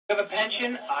You have a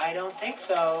pension? I don't think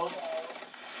so.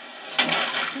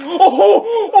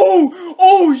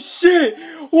 Oh shit!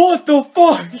 What the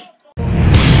fuck?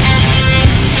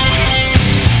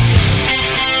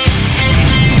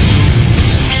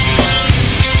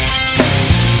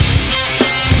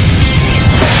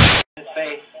 His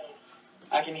face.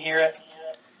 I can hear it.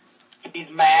 He's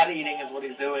mad eating is what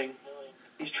he's doing.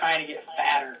 He's trying to get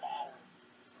fatter.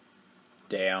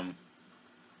 Damn.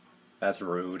 That's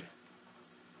rude.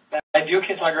 I do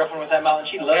kiss my girlfriend with that mouth and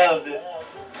she loves it.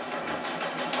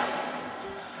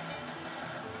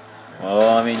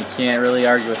 Well, I mean, you can't really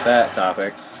argue with that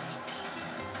topic.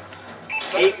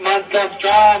 8 months come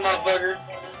strong, motherfucker.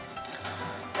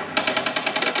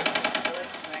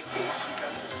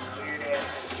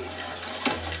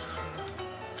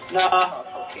 Nah.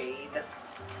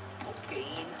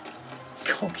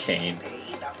 Cocaine.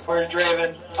 Where's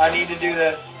Draven? I need to do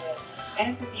this.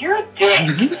 And you're a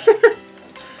dick.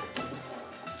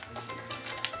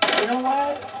 You know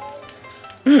what?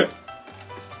 Yeah!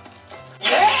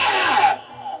 Yeah!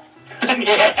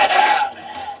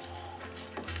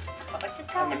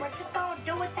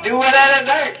 Do what I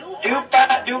dirt.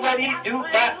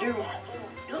 Do.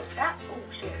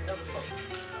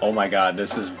 Oh my god,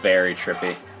 this is very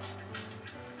trippy.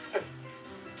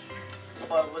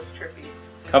 What's trippy?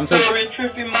 Come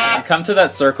to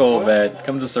that circle bed.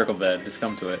 Come to the circle bed. Just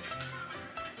come to it.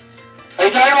 Are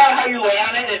you talking about how you lay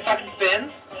on it and it fucking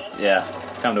spins? Yeah,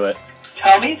 come to it.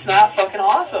 Tell me it's not fucking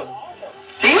awesome.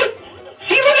 See?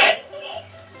 See, look at it!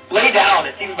 Lay down,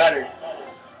 it's even better.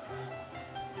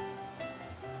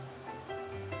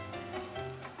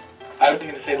 I was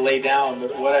gonna say lay down,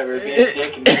 but whatever, be a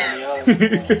dick and turn me on.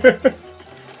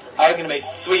 I was gonna make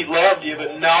sweet love to you,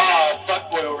 but nah,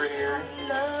 fuckboy over here.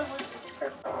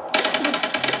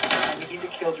 I need to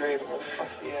kill Draven. Where the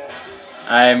fuck's he at?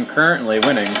 I'm currently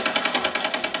winning.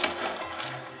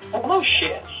 Oh no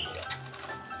shit.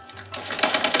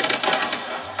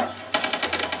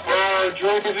 Oh,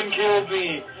 Draven killed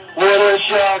me. What a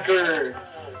shocker.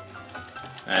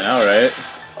 I know, right?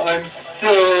 I'm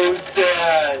so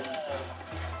sad.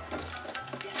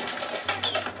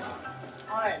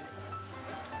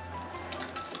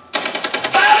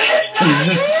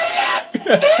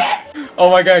 Oh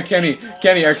my god, Kenny,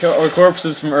 our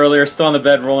corpses from earlier are still on the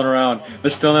bed rolling around. They're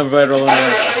still on the bed rolling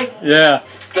around. Really? Yeah.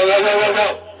 Go. I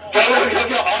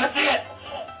wanna see it.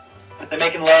 They're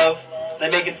making love.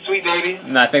 They're making sweet babies.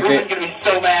 No, I think Ruben's gonna be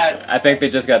so mad. I think they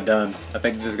just got done. I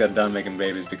think they just got done making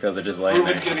babies because they're just laying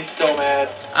there. Ruben's gonna be so mad.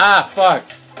 Ah, fuck.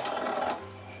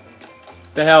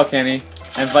 The hell, Kenny?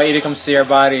 I invite you to come see our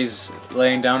bodies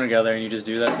laying down together and you just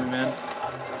do that to me, man?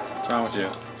 What's wrong with you?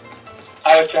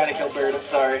 I was trying to kill Bird, I'm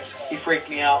sorry. He freaked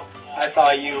me out. I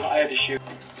saw you, I had to shoot.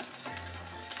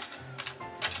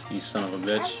 You son of a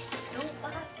bitch.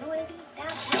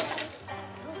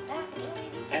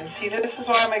 And see, this is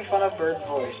why I make fun of Bird's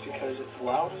voice, because it's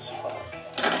loud as fuck.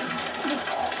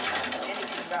 And it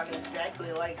sounded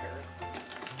exactly like her.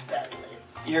 Sadly.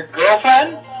 Your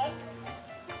girlfriend?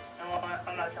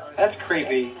 I'm not telling you. That's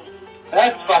creepy.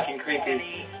 That's fucking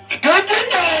creepy. Good to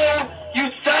know!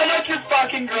 You sound like your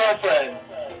fucking girlfriend!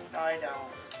 No, I don't.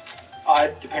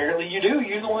 Apparently you do.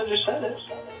 You're the one that just said it.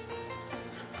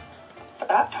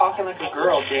 Stop talking like a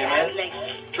girl, damn it.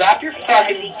 Drop your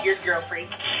fucking... Your girlfriend.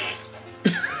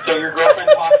 So your girlfriend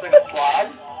talks like a slob?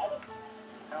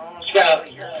 No, Shut up.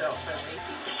 your girlfriend.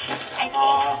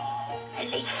 I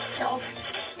make self.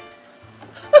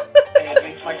 Hey, it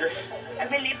makes my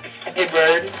Hey,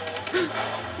 Bird.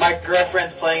 My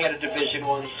girlfriend's playing at a Division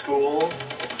I school,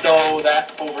 so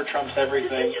that over trumps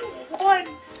everything. Division 1?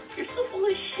 You're so full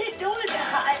of shit. No, it's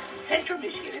not. Central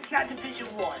Michigan. It's not Division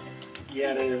 1.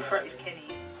 Yeah, it is. Christ, Kenny.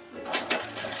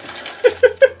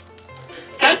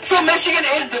 Central Michigan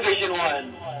is Division I.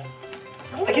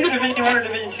 Like either Division I or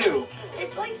Division II.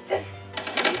 It's like this.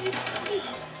 Division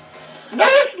 3. No,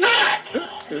 it's not!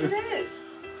 It is.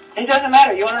 It doesn't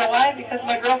matter. You want to know why? Because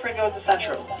my girlfriend goes to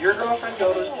Central. Your girlfriend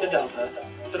goes to Delta.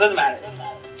 So it doesn't matter.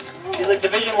 She's like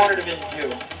Division I or Division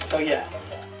II. So yeah.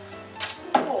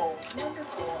 Oh,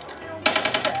 wonderful. I don't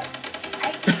like that. I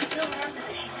still remember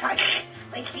that she touched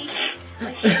my feet.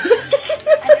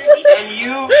 And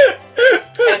you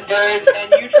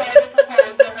tried to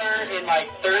propose to her in like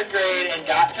 3rd grade and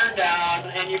got turned down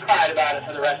and you cried about it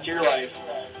for the rest of your life.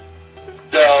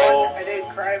 So... I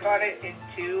didn't cry about it, and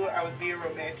 2, I was being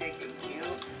romantic and cute.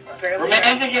 Apparently,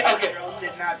 romantic? Okay. Girls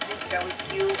did not think that was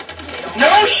cute.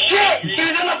 No shit! She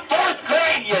was in the 4th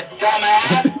grade, you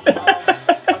dumbass!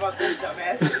 How about this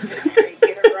dumbass? 6th grade,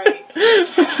 get it right.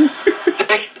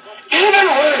 Even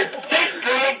worse! 6th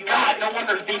grade? God, no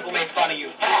wonder people make fun of you.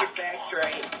 Fuck! Facts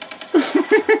right.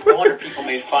 No wonder people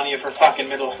made fun of you for fucking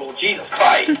middle school. Jesus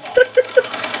Christ.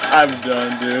 I'm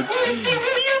done, dude. Will you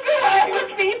go out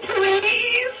with me,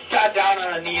 please? Got down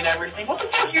on a knee and everything. What the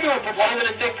fuck you doing, proposing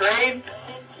in 6th grade?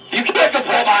 You can't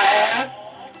control my ass.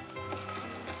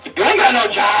 You ain't got no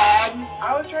job.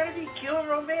 I was trying to be cute and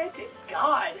romantic.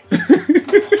 God.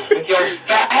 With your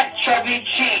fat, chubby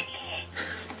cheeks.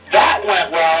 That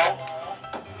went well.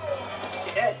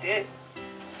 Yeah, it did.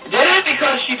 Did it?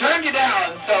 Because she turned you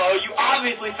down, so you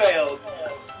obviously failed.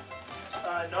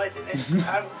 No, I didn't.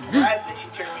 I'm glad that she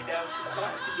turned me down. So I don't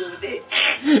have to deal with it.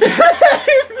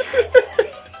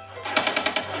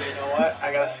 You know what? I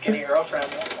got a skinny girlfriend.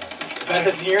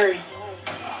 Better than yours.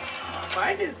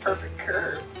 Mine is perfect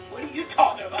curve. What are you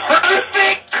talking about?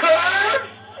 Perfect curve?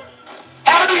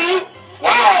 Are you?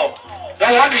 Wow.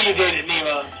 No wonder you dated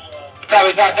Nima. You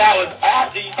probably thought that was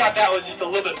awesome. You thought that was just a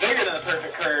little bit bigger than a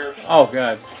perfect curve. Oh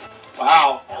god.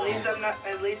 Wow. At least I'm not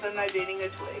dating a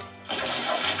twig.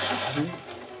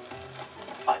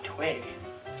 A twig?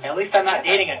 At least I'm not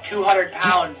dating a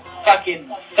 200-pound fucking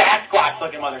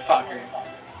Sasquatch-looking motherfucker.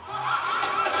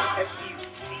 Have you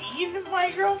seen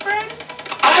my girlfriend?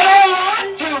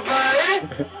 I don't want to,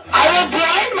 Bird! I will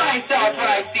blind myself when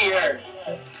I see her!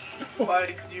 Why?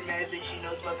 Because you're mad that she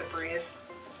knows about the Prius?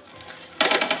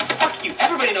 Fuck you.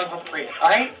 Everybody knows about the Prius,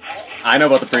 alright? I know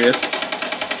about the Prius.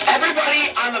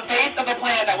 Everybody on the face of the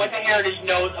planet that went to Heritage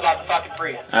knows about the fucking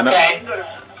Prius. I know. Okay?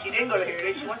 She didn't go to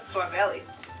Heritage. She went to Swan Valley.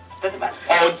 Doesn't matter.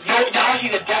 Oh, no, now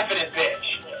she's a definite bitch.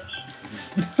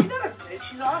 She's not a bitch.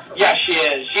 She's awesome. Yeah, she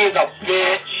is. She is a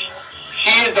bitch.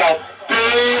 She is a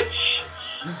bitch.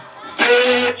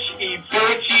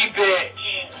 Bitchy bitch.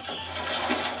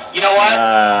 You know what?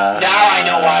 Now I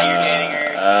know why you're dating her.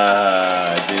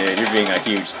 Dude, you're being a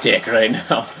huge dick right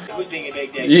now. Who's being a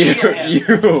big dick? You.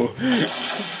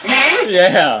 Me?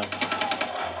 Yeah.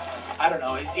 I don't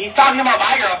know. He's talking about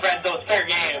my girlfriend, so it's fair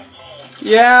game.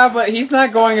 Yeah, but he's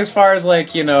not going as far as,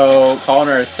 like, you know, calling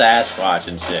her a Sasquatch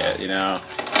and shit, you know?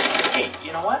 Hey,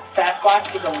 you know what?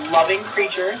 Sasquatch is a loving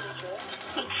creature.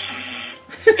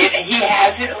 He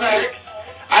has his perks.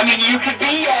 I mean, you could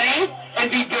be Yeti and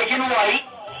be big and white.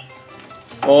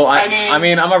 Well, I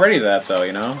mean, I'm already that, though,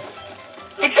 you know?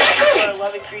 Exactly! A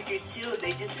loving creatures, too.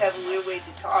 They just have a weird way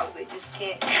to talk. They just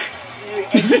can't do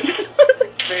anything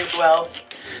very well.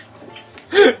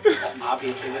 Well,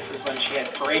 obviously, this is when she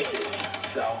had braces,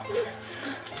 so...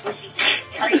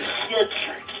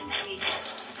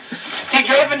 See,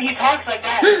 Draven, he talks like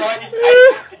that, so I just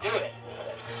have to do it.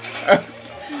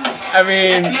 I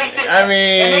mean... It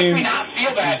makes me not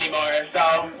feel bad anymore,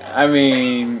 so...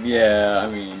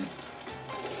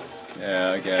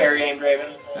 Yeah, I guess. Fair game,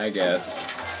 Draven. I guess.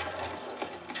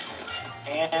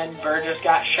 And Bird just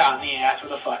got shot in the ass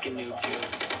with a fucking noob tube.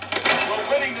 We're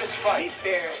winning this fight.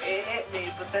 Fair. It hit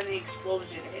me, but then the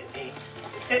explosion hit me.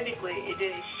 Technically, it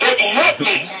didn't. It hit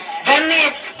me. Then the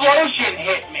explosion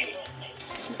hit me.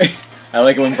 I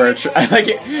like it when Bird. I like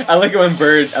it when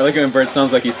Bird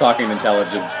sounds like he's talking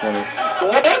intelligence for me.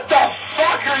 What the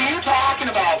fuck are you talking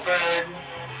about, Bird?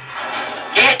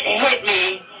 It hit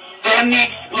me. Then the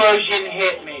explosion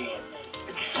hit me.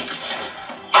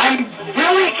 I'm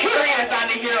really curious on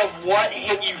to hear of what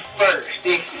hit you first,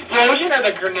 the explosion or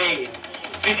the grenade?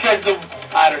 Because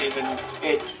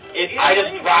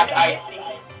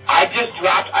I just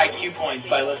dropped IQ points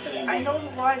by listening. I know the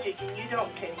logic, and you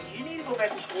don't, Kenny. You need to go back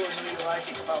to school and read the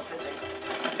logic about physics.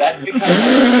 That's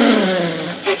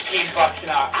because 15 bucks an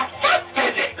hour. I fuck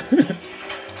physics.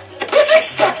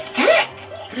 Physics sucks dick.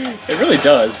 It really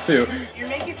does too. You're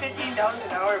making $15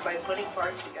 an hour by putting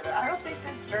parts together. I don't think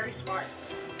that's very smart.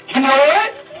 You know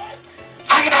what?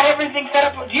 I got everything set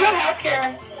up. Do you have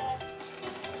healthcare?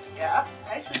 Yeah.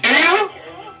 Do you?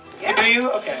 Yeah. Do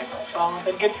you? Okay.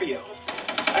 Then good for you.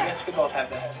 I guess we both have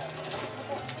that.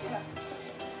 Yeah.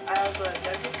 I have a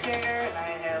dental care, and I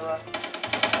have a...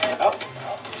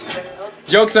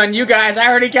 Joke's on you guys, I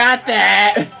already got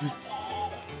that!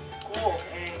 Cool.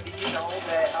 And did you know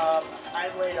that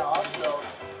I'm laid off, so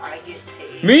I get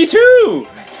paid? Me too!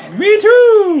 Me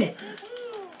too!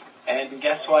 And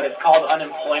guess what? It's called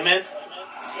unemployment.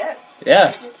 Yes.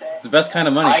 Yeah. It's the best kind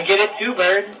of money. I get it too,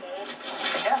 Bird.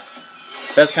 Yeah.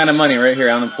 Best kind of money right here,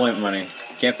 unemployment money.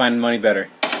 Can't find money better.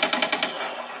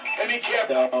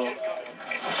 So,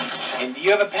 and do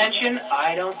you have a pension?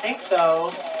 I don't think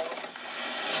so.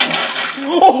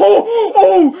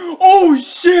 Oh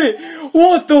shit!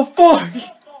 What the fuck?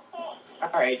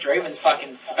 Alright, Draven's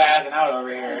fucking spazzing out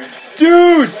over here.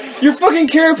 Dude! Your fucking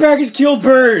care package killed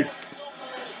Bird!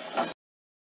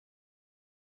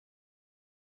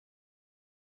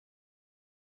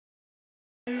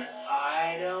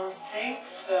 I don't think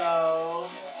so.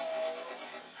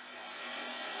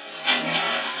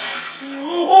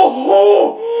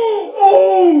 Oh!